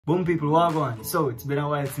Boom people, what on? So it's been a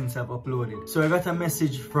while since I've uploaded. So I got a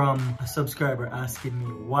message from a subscriber asking me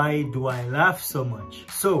why do I laugh so much.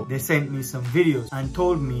 So they sent me some videos and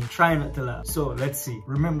told me try not to laugh. So let's see.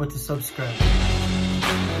 Remember to subscribe.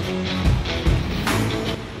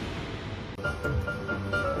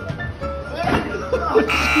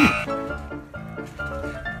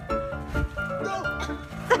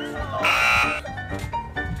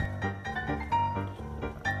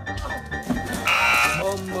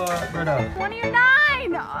 Brother. 29!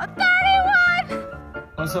 31!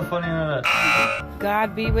 What's so funny about that?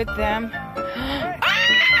 God be with them.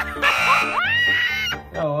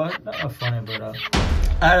 Yo, what? Not funny, brother.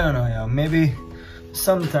 I don't know, yo. Maybe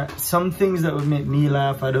sometimes some things that would make me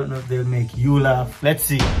laugh, I don't know if they'll make you laugh. Let's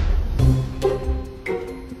see.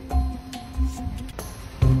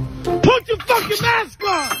 Put your fucking mask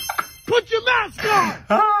on! Put your mask on!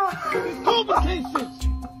 It's COVID cases!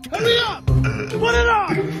 Hurry up! Put it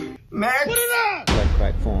on! Max! Put it on! Like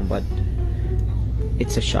crack phone, but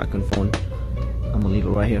it's a shotgun phone. I'm gonna leave it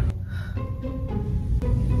right here.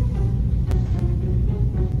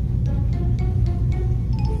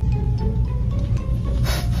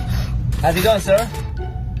 How's it going, sir?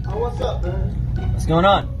 What's up, man? What's going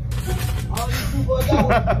on?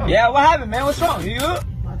 Yeah, what happened, man? What's wrong? You good?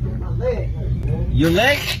 My leg. Your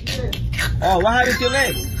leg? Oh, what happened to your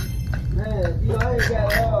leg? Man, you know, I ain't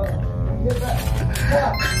got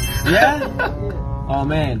Yeah? Oh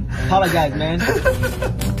man, apologize, man.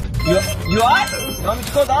 You alright? You want me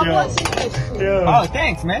to call the ambulance? Yo. Oh,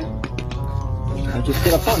 thanks, man. I'll just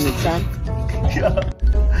get a phone next time.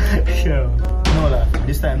 Yo. No laughing.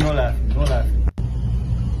 This time, no laughing. No laughing.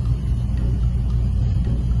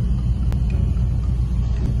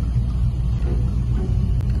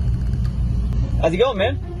 How's it going,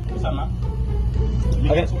 man? What's up, man?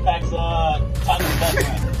 You Okay. get 2 packs chocolate butter,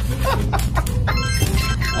 man.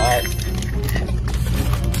 Alright.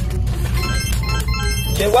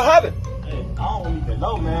 Okay, what happened? Hey, I don't even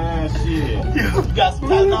know, man. Shit. You got some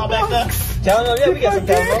Tylenol back there? Tylenol, yeah, we got some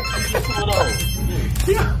Tylenol. Get 2 of those.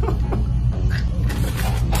 Yeah.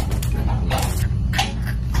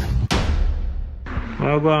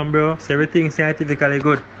 Well, go on, bro. So everything's scientifically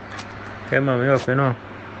good. Come on, me up, you know.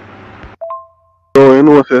 So you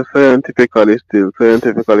know, say scientifically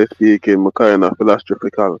speaking, I kind of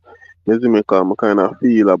philosophical. You see me, cause I kind of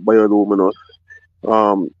feel a bioluminous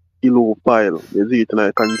pile. You see it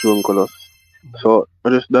like conjuncculus. So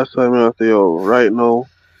that's why I say, yo, right now,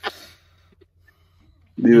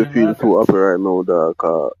 do you feel too happy right now,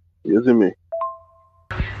 dog? You see me?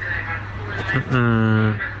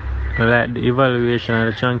 I like the evaluation and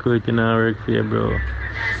the tranquility now work for you, bro.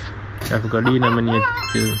 I've got to denominate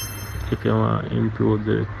still if you want to improve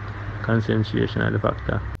the concentration of the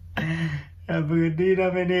factor. I've got to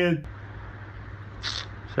denominate.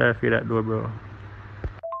 Sorry for that though, bro.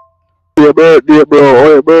 Your birthday, bro. Oh,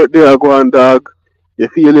 your birthday, I go on, dog. You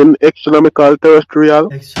feeling astronomical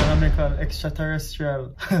terrestrial? Astronomical,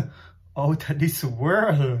 extraterrestrial. Out of this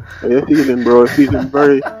world. How you feeling, bro? You feeling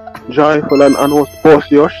very joyful and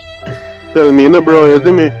auspicious? Tell me, no, bro, you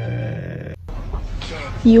see me?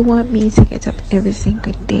 You want me to get up every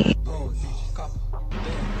single day?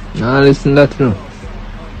 Nah, listen that no.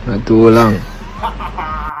 Not too long.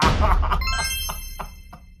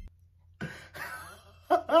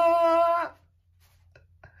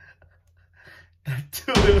 Not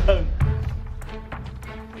too long.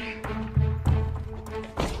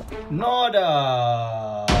 No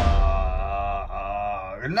dog.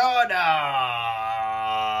 No dog.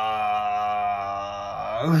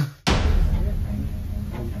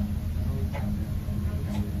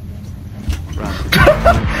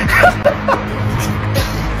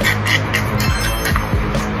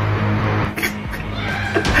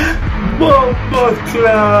 Bomba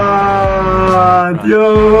clan. Yo.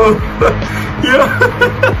 Yo.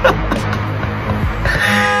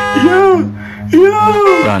 Yo. Yo.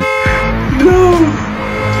 Run. No.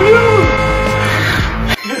 No.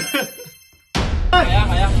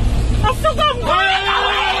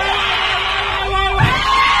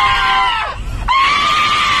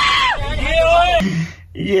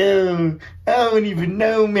 Yo, I don't even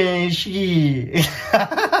know, man. Shit.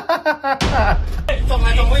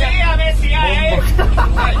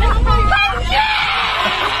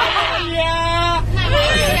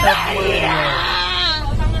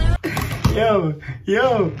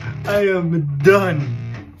 Yo, I am done.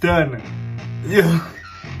 Yo,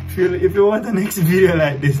 if you want the next video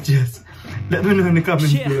like this, just let me know in the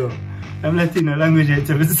comments below. I'm Latino language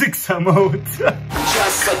 876, I'm out.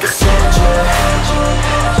 Just like a soldier,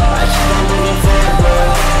 I keep on moving forward.